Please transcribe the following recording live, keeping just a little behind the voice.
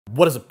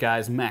What is up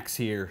guys, Max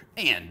here,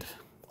 and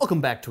welcome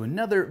back to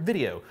another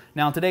video.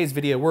 Now in today's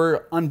video,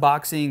 we're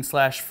unboxing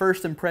 /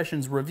 first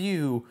impressions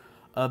review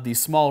of the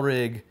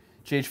SmallRig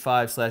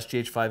GH5 /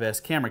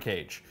 GH5s Camera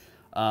Cage.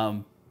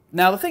 Now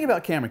the thing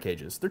about camera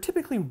cages, they're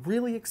typically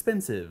really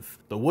expensive.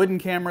 The wooden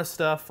camera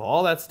stuff,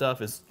 all that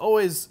stuff is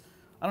always,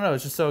 I don't know,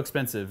 it's just so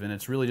expensive, and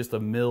it's really just a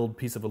milled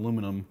piece of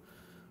aluminum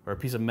or a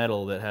piece of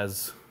metal that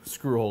has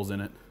screw holes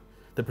in it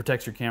that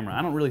protects your camera.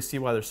 I don't really see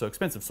why they're so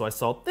expensive. So I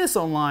saw this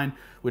online,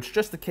 which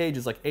just the cage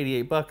is like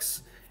 88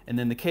 bucks, and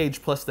then the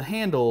cage plus the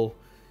handle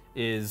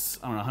is,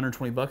 I don't know,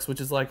 120 bucks, which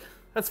is like,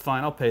 that's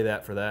fine, I'll pay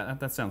that for that.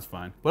 That sounds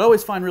fine. What I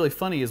always find really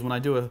funny is when I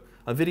do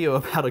a video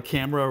about a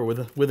camera or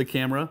with a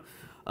camera,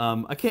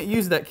 I can't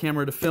use that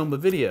camera to film the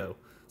video.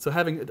 So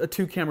having a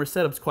two-camera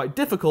setup is quite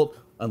difficult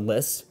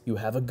unless you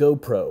have a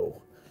GoPro.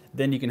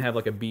 Then you can have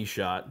like a B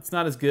shot. It's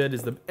not as good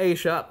as the A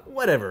shot,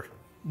 whatever.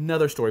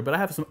 Another story, but I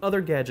have some other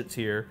gadgets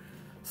here,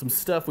 some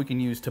stuff we can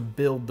use to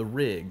build the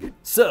rig.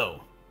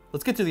 So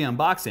let's get to the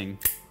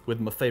unboxing with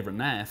my favorite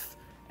knife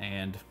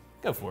and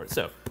go for it.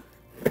 So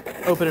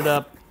open it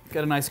up,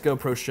 got a nice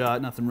GoPro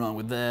shot, nothing wrong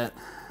with that.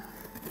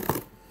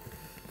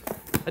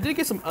 I did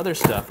get some other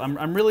stuff.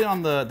 I'm really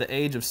on the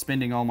age of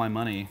spending all my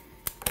money,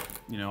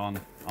 you know,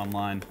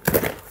 online.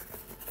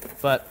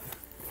 But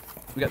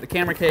we got the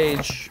camera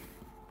cage.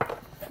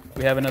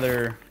 We have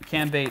another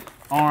CAMVATE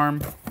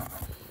arm.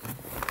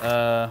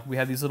 We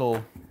have these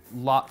little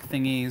lock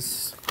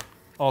thingies,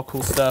 all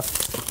cool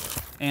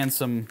stuff, and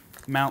some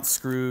mount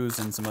screws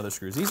and some other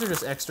screws. These are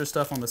just extra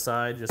stuff on the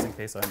side just in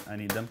case I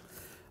need them.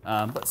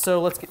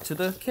 So let's get to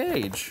the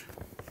cage.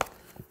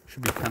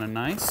 Should be kind of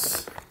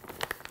nice.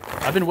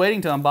 I've been waiting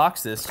to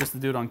unbox this just to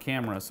do it on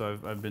camera, so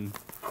I've been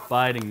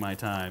biding my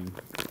time.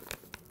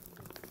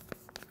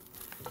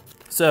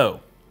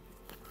 So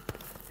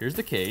here's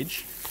the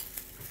cage.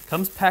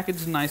 Comes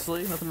packaged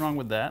nicely, nothing wrong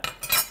with that.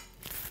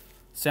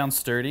 Sounds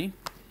sturdy.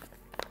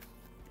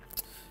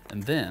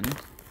 And then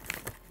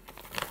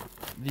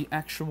the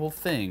actual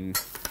thing.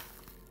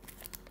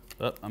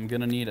 Oh, I'm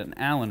gonna need an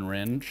Allen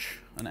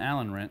wrench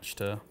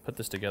to put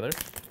this together.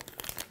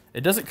 It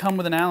doesn't come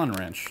with an Allen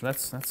wrench.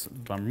 That's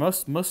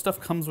most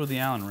stuff comes with the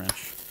Allen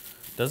wrench.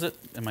 Does it?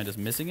 Am I just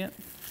missing it?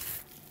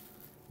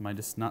 Am I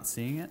just not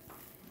seeing it?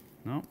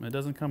 No, it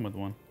doesn't come with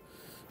one.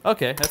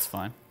 Okay, that's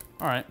fine.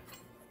 All right,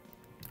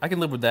 I can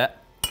live with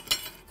that.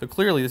 So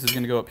clearly this is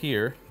gonna go up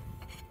here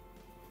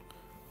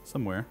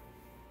somewhere.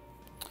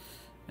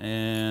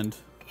 And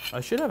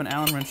I should have an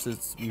Allen wrench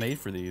that's made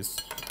for these.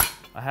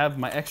 I have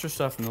my extra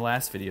stuff from the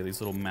last video, these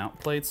little mount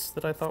plates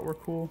that I thought were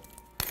cool.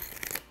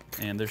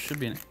 And there should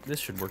be, this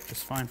should work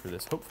just fine for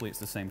this. Hopefully it's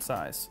the same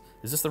size.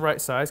 Is this the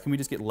right size? Can we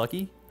just get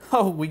lucky?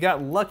 Oh, we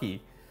got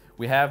lucky.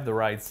 We have the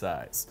right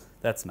size.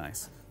 That's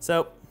nice.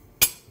 So,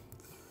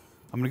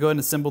 I'm gonna go ahead and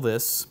assemble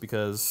this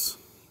because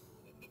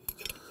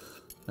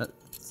that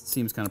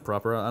seems kind of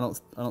proper. I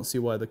don't see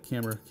why the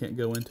camera can't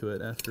go into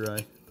it after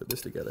I put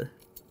this together.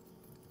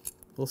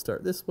 We'll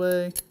start this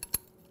way.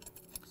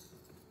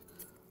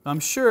 I'm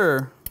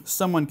sure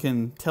someone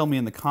can tell me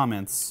in the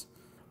comments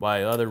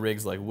why other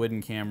rigs like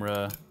Wooden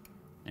Camera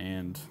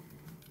and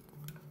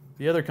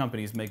the other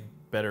companies make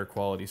better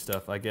quality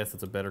stuff. I guess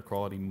it's a better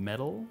quality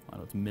metal. I don't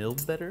know, it's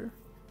milled better.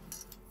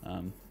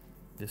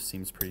 This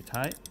seems pretty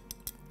tight.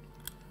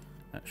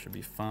 That should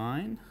be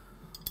fine.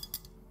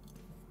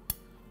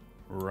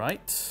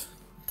 Right.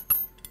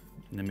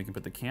 And then we can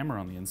put the camera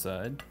on the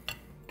inside.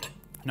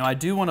 Now I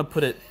do want to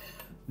put it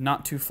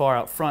not too far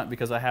out front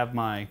because I have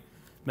my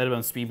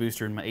Metabone speed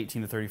booster and my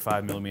 18 to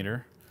 35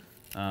 millimeter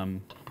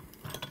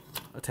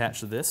attached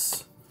to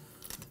this.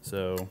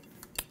 So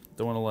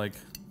don't want to like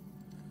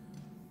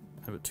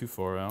have it too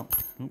far out.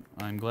 Oop,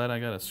 I'm glad I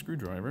got a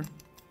screwdriver.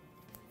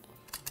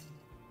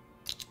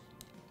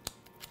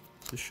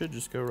 This should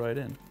just go right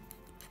in.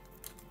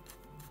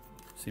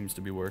 Seems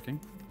to be working.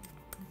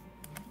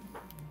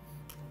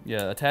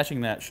 Yeah,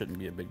 attaching that shouldn't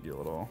be a big deal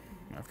at all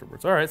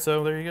afterwards. All right,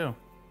 so there you go.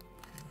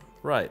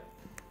 Right.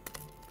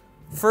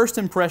 First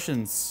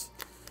impressions,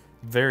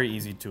 very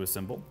easy to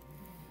assemble.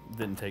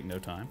 Didn't take no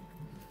time.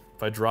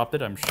 If I dropped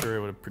it, I'm sure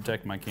it would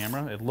protect my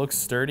camera. It looks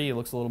sturdy. It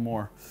looks a little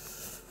more.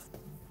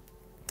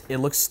 It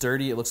looks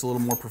sturdy. It looks a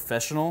little more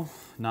professional.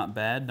 Not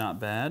bad.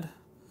 Not bad.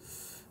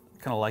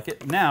 Kind of like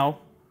it. Now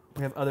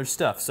we have other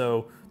stuff.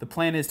 So the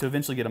plan is to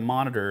eventually get a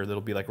monitor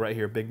that'll be like right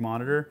here, a big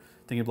monitor.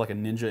 Think of like a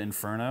Ninja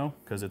Inferno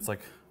because it's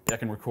like I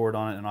can record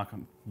on it and I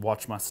can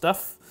watch my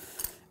stuff.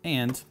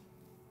 And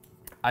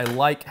I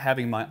like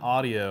having my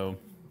audio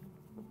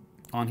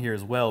on here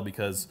as well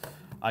because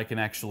I can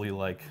actually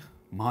like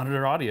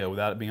monitor audio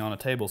without it being on a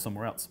table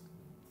somewhere else.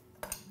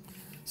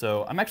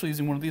 So I'm actually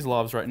using one of these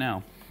Lavs right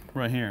now,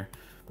 right here,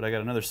 but I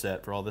got another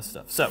set for all this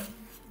stuff. So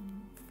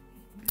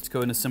let's go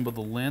ahead and assemble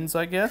the lens,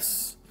 I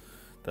guess.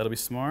 That'll be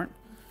smart.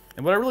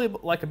 And what I really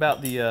like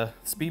about the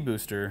speed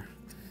booster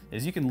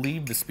is you can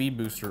leave the speed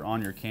booster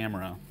on your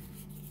camera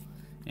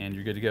and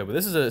you're good to go. But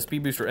this is a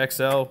speed booster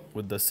XL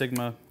with the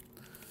Sigma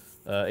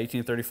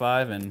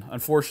 18-35, and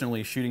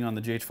unfortunately shooting on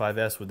the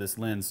GH5s with this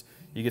lens,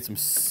 you get some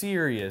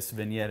serious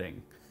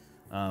vignetting.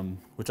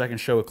 which I can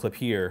show a clip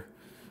here,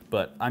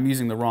 but I'm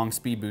using the wrong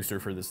speed booster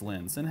for this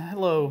lens. And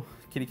hello,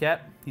 kitty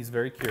cat. He's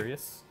very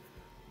curious.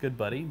 Good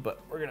buddy,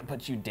 but we're gonna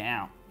put you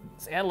down.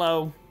 Say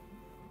hello.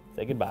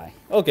 Say goodbye.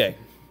 Okay.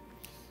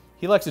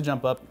 He likes to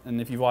jump up, and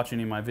if you watch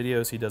any of my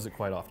videos, he does it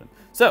quite often.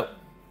 So,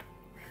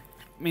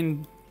 I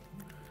mean,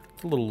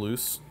 it's a little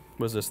loose.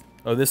 What is this?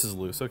 Oh, this is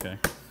loose, okay.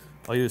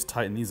 All you do is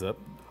tighten these up.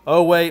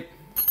 Oh, wait.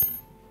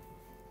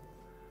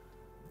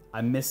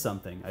 I missed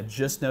something. I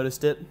just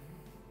noticed it.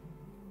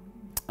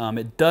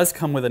 It does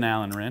come with an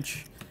Allen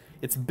wrench.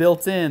 It's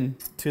built in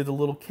to the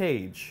little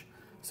cage,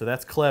 so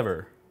that's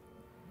clever.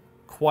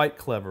 Quite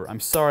clever. I'm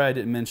sorry I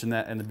didn't mention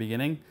that in the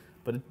beginning,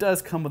 but it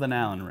does come with an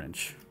Allen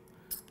wrench.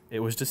 It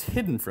was just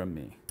hidden from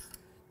me.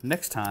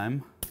 Next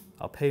time,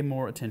 I'll pay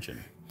more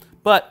attention.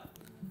 But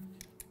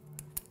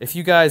if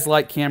you guys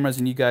like cameras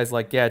and you guys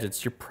like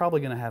gadgets, you're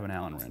probably gonna have an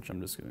Allen wrench. I'm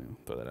just gonna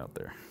throw that out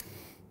there.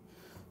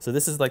 So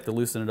this is like to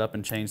loosen it up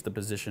and change the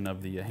position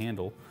of the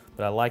handle,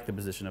 but I like the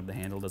position of the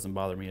handle, it doesn't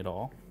bother me at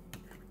all.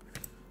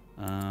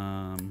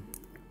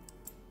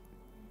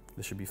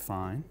 This should be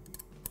fine.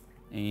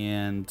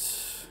 And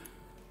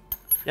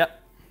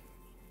yep.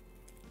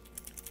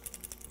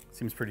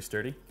 Seems pretty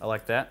sturdy. I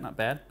like that, not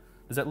bad.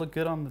 Does that look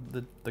good on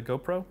the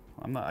GoPro?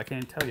 I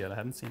can't even tell yet, I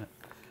haven't seen it.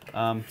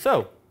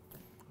 So,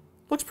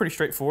 looks pretty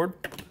straightforward.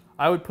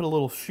 I would put a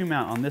little shoe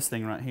mount on this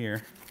thing right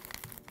here.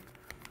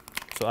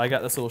 So I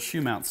got this little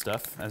shoe mount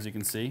stuff, as you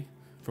can see,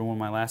 from one of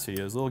my last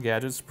videos. Little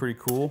gadgets, pretty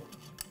cool.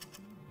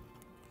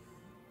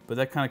 But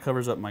that kind of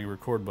covers up my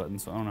record button,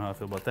 so I don't know how I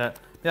feel about that.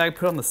 Yeah, I can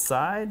put it on the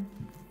side.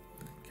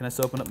 Can I just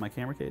open up my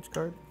camera cage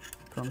card?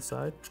 Put it on the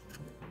side.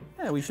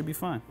 Yeah, we should be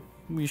fine.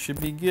 We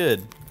should be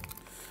good.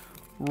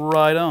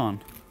 Right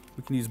on.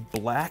 We can use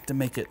black to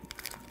make it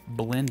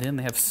blend in.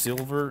 They have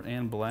silver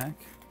and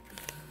black.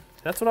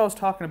 That's what I was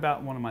talking about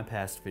in one of my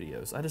past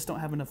videos. I just don't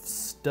have enough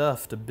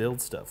stuff to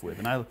build stuff with.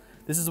 And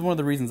this is one of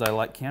the reasons I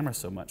like cameras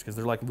so much, because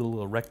they're like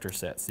little erector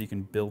sets, so you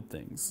can build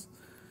things,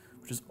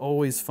 which is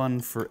always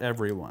fun for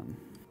everyone.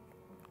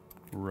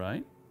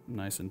 Right,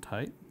 nice and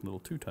tight, a little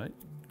too tight.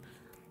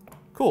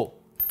 Cool.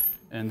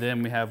 And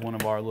then we have one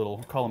of our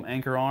little, call them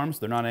anchor arms.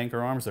 They're not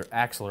anchor arms, they're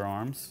axler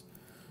arms.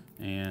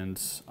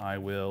 And I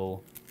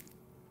will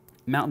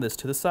mount this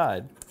to the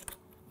side.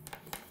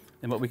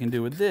 And what we can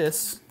do with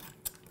this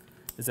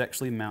is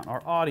actually mount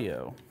our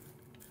audio.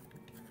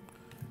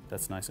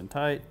 That's nice and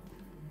tight.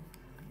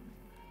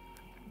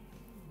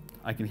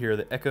 I can hear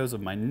the echoes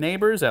of my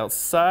neighbors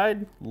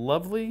outside.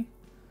 Lovely.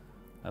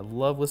 I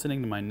love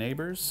listening to my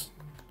neighbors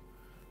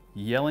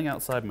yelling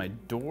outside my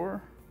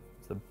door.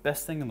 It's the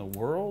best thing in the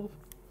world.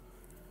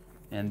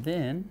 And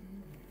then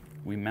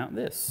we mount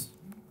this.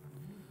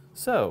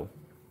 So,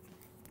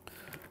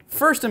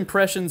 first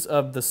impressions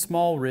of the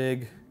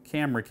SmallRig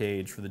Camera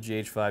Cage for the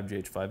GH5,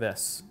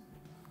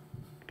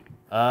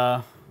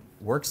 GH5s.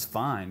 Works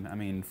fine. I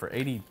mean, for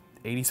 80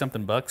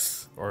 something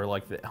bucks, or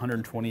like the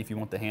 120 if you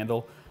want the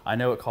handle. I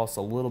know it costs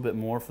a little bit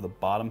more for the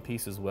bottom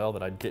piece as well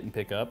that I didn't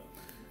pick up.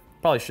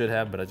 Probably should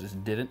have, but I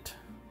just didn't.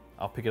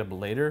 I'll pick it up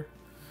later.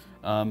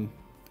 I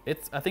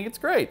think it's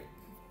great.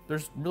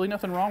 There's really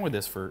nothing wrong with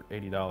this for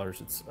 $80.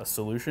 It's a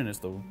solution.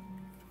 It's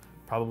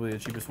probably the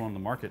cheapest one on the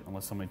market,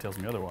 unless somebody tells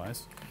me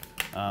otherwise.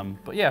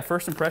 But yeah,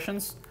 first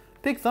impressions,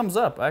 big thumbs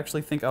up. I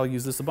actually think I'll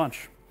use this a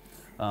bunch.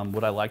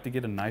 Would I like to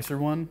get a nicer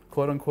one,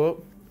 quote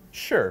unquote?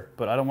 Sure,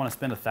 but I don't want to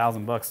spend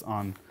 $1,000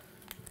 on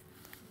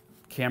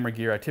camera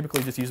gear I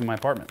typically just use in my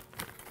apartment.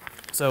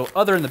 So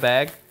other in the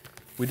bag,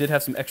 we did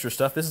have some extra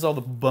stuff. This is all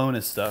the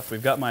bonus stuff.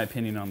 We've got my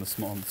opinion on the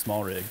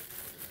SmallRig.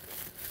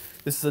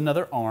 This is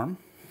another arm,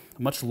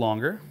 much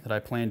longer, that I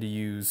plan to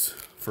use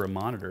for a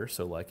monitor.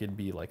 So like it'd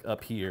be like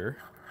up here.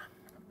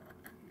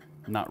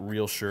 Not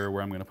real sure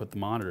where I'm going to put the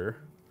monitor,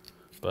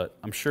 but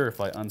I'm sure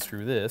if I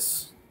unscrew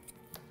this,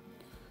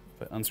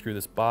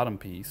 bottom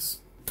piece,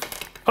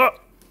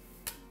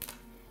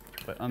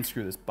 if I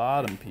unscrew this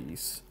bottom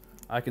piece,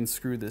 I can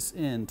screw this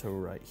into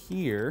right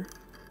here.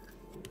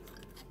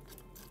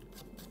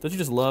 Don't you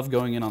just love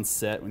going in on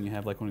set when you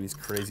have like one of these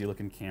crazy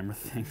looking camera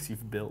things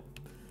you've built?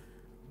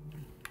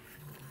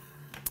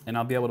 And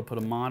I'll be able to put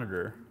a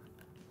monitor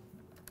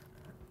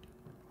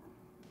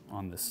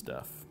on this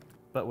stuff.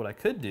 But what I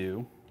could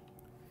do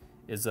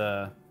is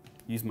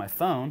use my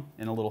phone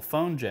in a little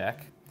phone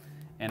jack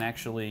and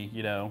actually,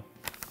 you know,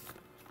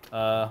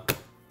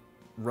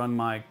 run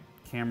my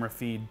camera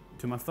feed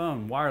to my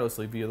phone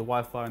wirelessly via the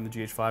Wi-Fi in the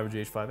GH5 or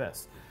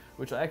GH5s,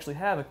 which I actually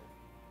have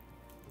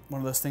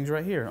one of those things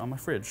right here on my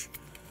fridge,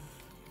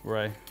 where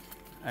I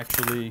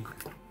actually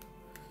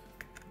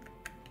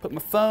put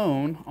my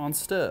phone on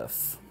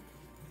stuff.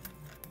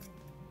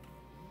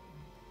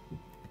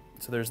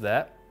 So there's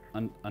that.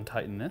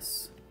 Untighten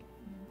this.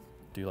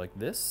 Do like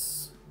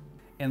this.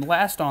 And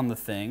last on the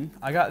thing,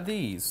 I got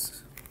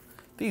these.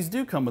 These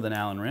do come with an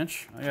Allen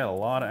wrench. I got a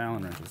lot of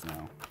Allen wrenches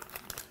now.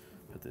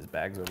 Put these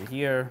bags over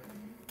here.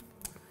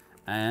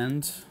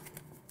 And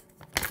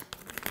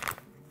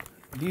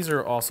these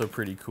are also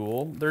pretty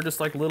cool. They're just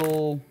like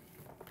little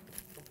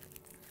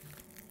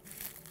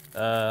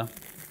little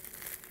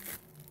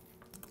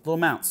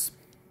mounts.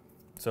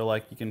 So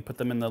like you can put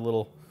them in the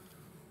little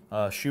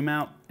shoe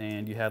mount,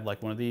 and you have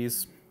like one of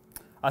these.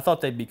 I thought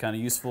they'd be kind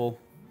of useful,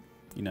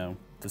 you know,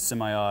 the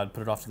semi-odd,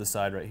 put it off to the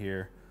side right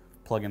here,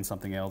 plug in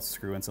something else,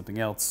 screw in something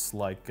else,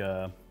 like,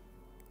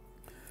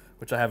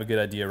 which I have a good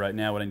idea right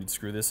now what I need to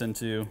screw this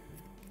into.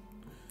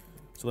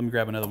 So let me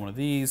grab another one of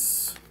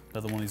these,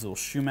 another one of these little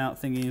shoe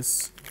mount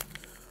thingies.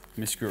 Let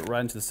me screw it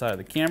right into the side of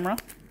the camera.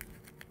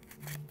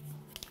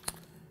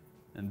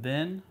 And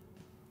then,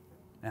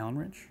 Allen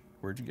wrench,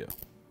 where'd you go?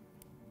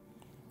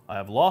 I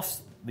have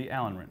lost the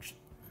Allen wrench.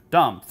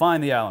 Dom,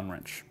 find the Allen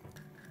wrench.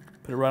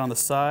 Put it right on the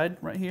side,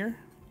 right here.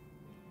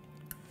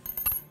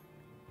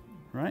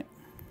 Right?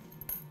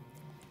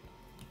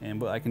 And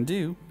what I can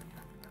do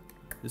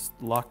is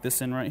lock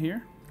this in right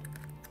here.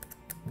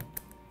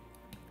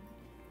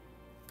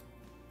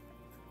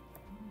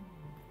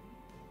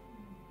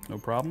 No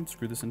problem,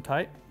 screw this in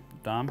tight.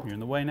 Dom, you're in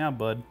the way now,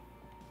 bud.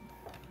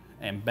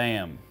 And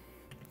bam.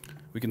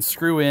 We can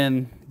screw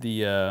in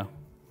the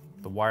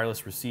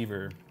wireless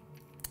receiver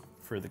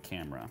for the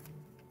camera.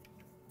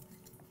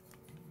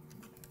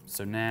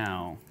 So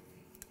now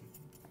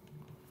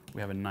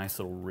we have a nice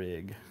little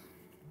rig.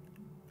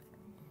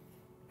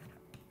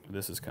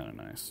 This is kind of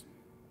nice.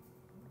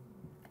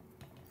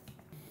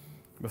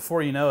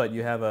 Before you know it,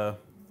 you have a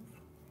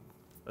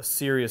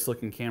serious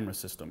looking camera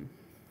system.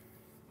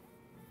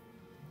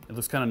 It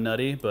looks kind of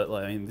nutty, but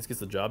like, I mean, this gets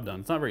the job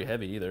done. It's not very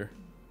heavy either.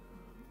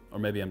 Or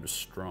maybe I'm just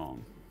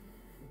strong.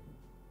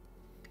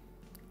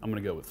 I'm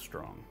gonna go with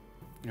strong.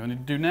 What I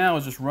need to do now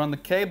is just run the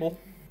cable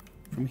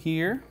from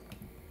here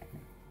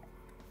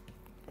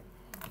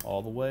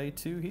all the way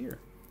to here.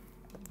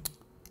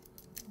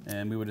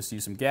 And we would just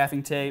use some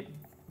gaffing tape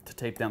to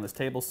tape down this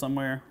table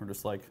somewhere, or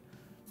just like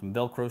some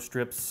Velcro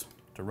strips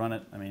to run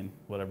it. I mean,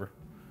 whatever.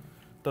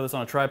 Throw this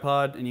on a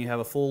tripod and you have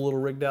a full little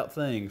rigged out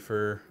thing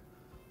for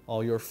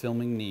all your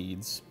filming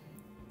needs.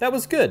 That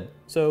was good.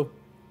 So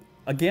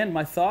again,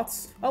 my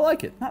thoughts, I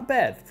like it. Not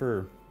bad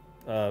for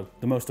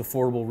the most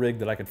affordable rig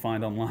that I could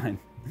find online,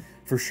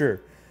 for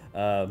sure.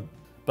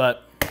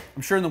 But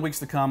I'm sure in the weeks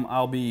to come,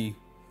 I'll be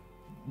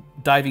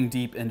diving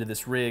deep into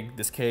this rig,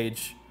 this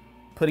cage,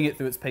 putting it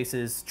through its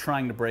paces,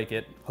 trying to break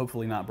it,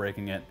 hopefully not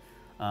breaking it,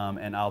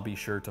 and I'll be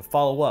sure to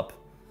follow up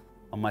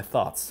on my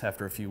thoughts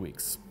after a few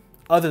weeks.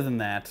 Other than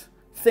that,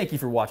 thank you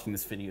for watching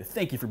this video.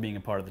 Thank you for being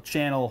a part of the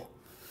channel.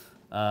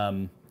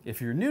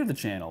 If you're new to the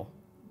channel,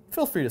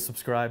 feel free to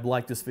subscribe,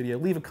 like this video,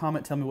 leave a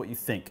comment, tell me what you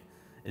think.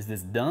 Is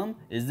this dumb?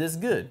 Is this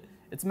good?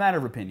 It's a matter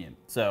of opinion,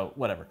 so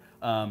whatever.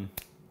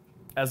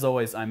 As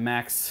always, I'm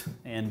Max,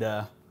 and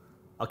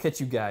I'll catch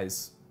you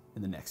guys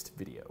in the next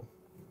video.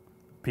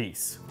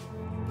 Peace.